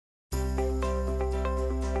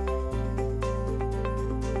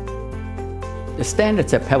The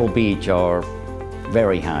standards at Pebble Beach are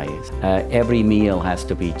very high. Every meal has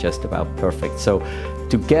to be just about perfect. So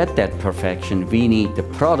to get that perfection, we need the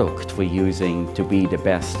product we're using to be the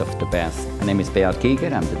best of the best. My name is Beat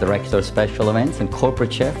Giger. I'm the Director of Special Events and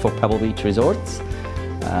Corporate Chef for Pebble Beach Resorts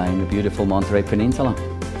in the beautiful Monterey Peninsula.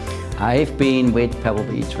 I've been with Pebble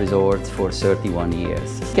Beach Resorts for 31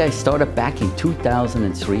 years. I started back in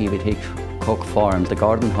 2003 with Hitchcock Farms. The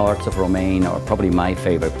garden hearts of romaine are probably my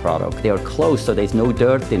favorite product. They are closed, so there's no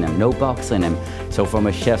dirt in them, no bugs in them. So from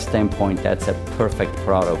a chef standpoint, that's a perfect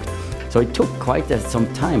product. So it took quite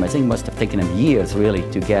some time. I think it must have taken them years really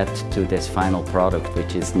to get to this final product,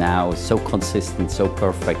 which is now so consistent, so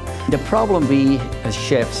perfect. The problem we as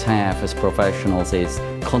chefs have, as professionals, is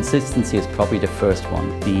consistency is probably the first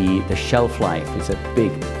one. The shelf life is a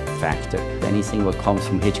big factor. Anything that comes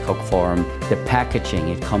from Hitchcock Farm, the packaging,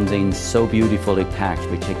 it comes in so beautifully packed,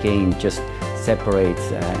 which again just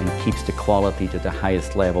separates and keeps the quality to the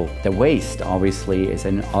highest level. The waste obviously is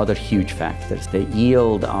another huge factor. The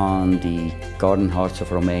yield on the garden hearts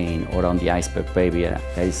of romaine or on the iceberg baby, there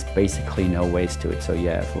is basically no waste to it. So you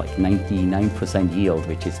have like 99% yield,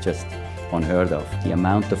 which is just unheard of. The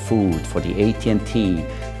amount of food for the AT&T,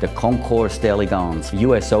 the Concourse d'Elegance,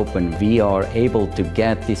 US Open, we are able to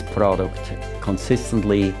get this product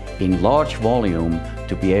consistently in large volume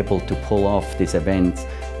to be able to pull off these events.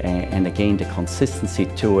 And again, the consistency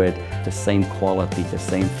to it, the same quality, the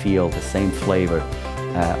same feel, the same flavor,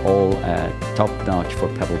 all top-notch for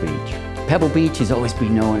Pebble Beach. Pebble Beach has always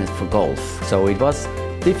been known for golf, so it was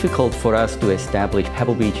difficult for us to establish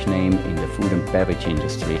Pebble Beach name in the food and beverage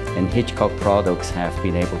industry, and Hitchcock products have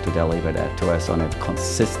been able to deliver that to us on a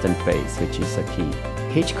consistent base, which is a key.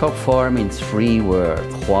 Hitchcock Farm in 3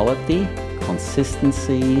 words: quality,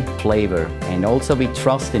 consistency, flavor, and also we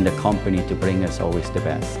trust in the company to bring us always the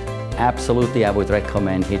best. Absolutely, I would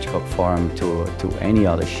recommend Hitchcock Farm to any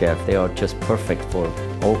other chef. They are just perfect for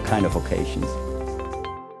all kind of occasions.